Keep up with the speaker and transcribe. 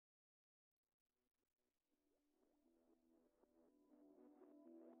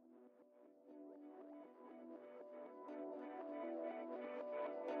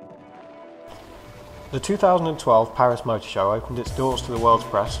The 2012 Paris Motor Show opened its doors to the world's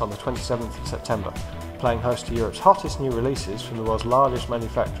press on the 27th of September, playing host to Europe's hottest new releases from the world's largest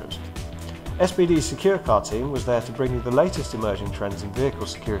manufacturers. SBD's Secure Car team was there to bring you the latest emerging trends in vehicle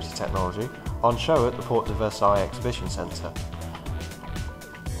security technology on show at the Porte de Versailles Exhibition Centre.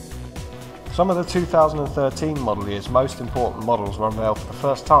 Some of the 2013 model year's most important models were unveiled for the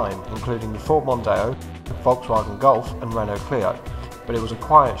first time, including the Ford Mondeo, Volkswagen Golf and Renault Clio, but it was a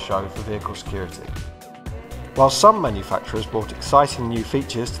quiet show for vehicle security. While some manufacturers brought exciting new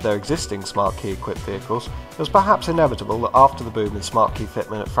features to their existing smart key equipped vehicles, it was perhaps inevitable that after the boom in smart key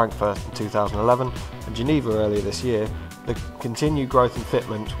fitment at Frankfurt in 2011 and Geneva earlier this year, the continued growth in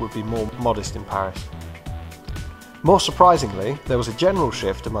fitment would be more modest in Paris. More surprisingly, there was a general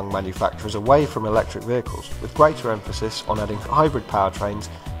shift among manufacturers away from electric vehicles, with greater emphasis on adding hybrid powertrains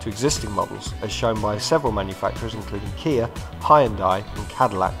to existing models, as shown by several manufacturers including Kia, Hyundai and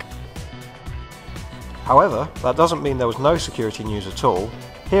Cadillac. However, that doesn't mean there was no security news at all.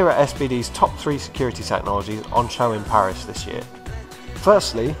 Here are SBD's top 3 security technologies on show in Paris this year.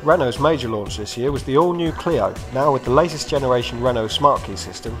 Firstly, Renault's major launch this year was the all-new Clio, now with the latest generation Renault Smart Key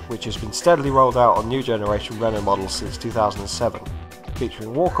system, which has been steadily rolled out on new generation Renault models since 2007,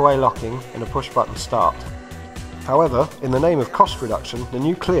 featuring walk-away locking and a push-button start. However, in the name of cost reduction, the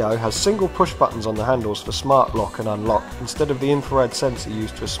new Clio has single push buttons on the handles for smart lock and unlock, instead of the infrared sensor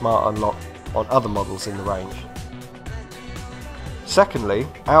used for smart unlock on other models in the range. Secondly,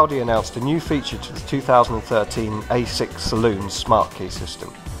 Audi announced a new feature to the 2013 A6 Saloon's smart key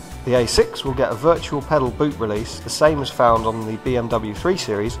system. The A6 will get a virtual pedal boot release, the same as found on the BMW 3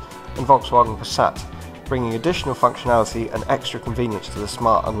 Series and Volkswagen Passat, bringing additional functionality and extra convenience to the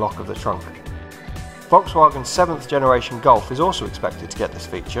smart unlock of the trunk. Volkswagen's 7th generation Golf is also expected to get this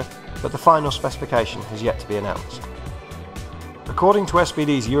feature, but the final specification has yet to be announced. According to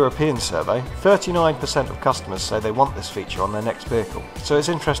SBD's European survey, 39% of customers say they want this feature on their next vehicle, so it's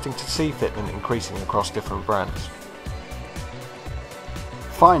interesting to see fitment increasing across different brands.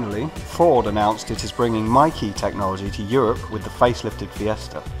 Finally, Ford announced it is bringing MyKey technology to Europe with the facelifted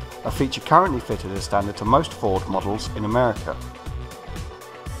Fiesta, a feature currently fitted as standard to most Ford models in America.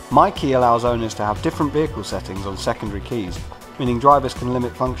 MyKey allows owners to have different vehicle settings on secondary keys, meaning drivers can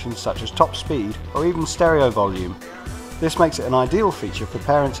limit functions such as top speed or even stereo volume. This makes it an ideal feature for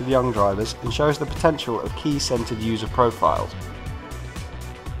parents of young drivers and shows the potential of key-centered user profiles.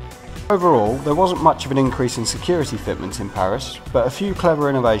 Overall, there wasn't much of an increase in security fitments in Paris, but a few clever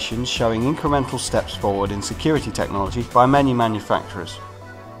innovations showing incremental steps forward in security technology by many manufacturers.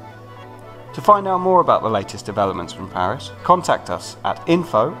 To find out more about the latest developments from Paris, contact us at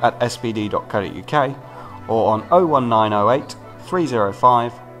info@sbd.co.uk or on 01908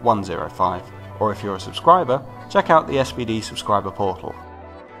 305 105, or if you're a subscriber, check out the SBD subscriber portal.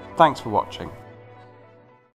 Thanks for watching.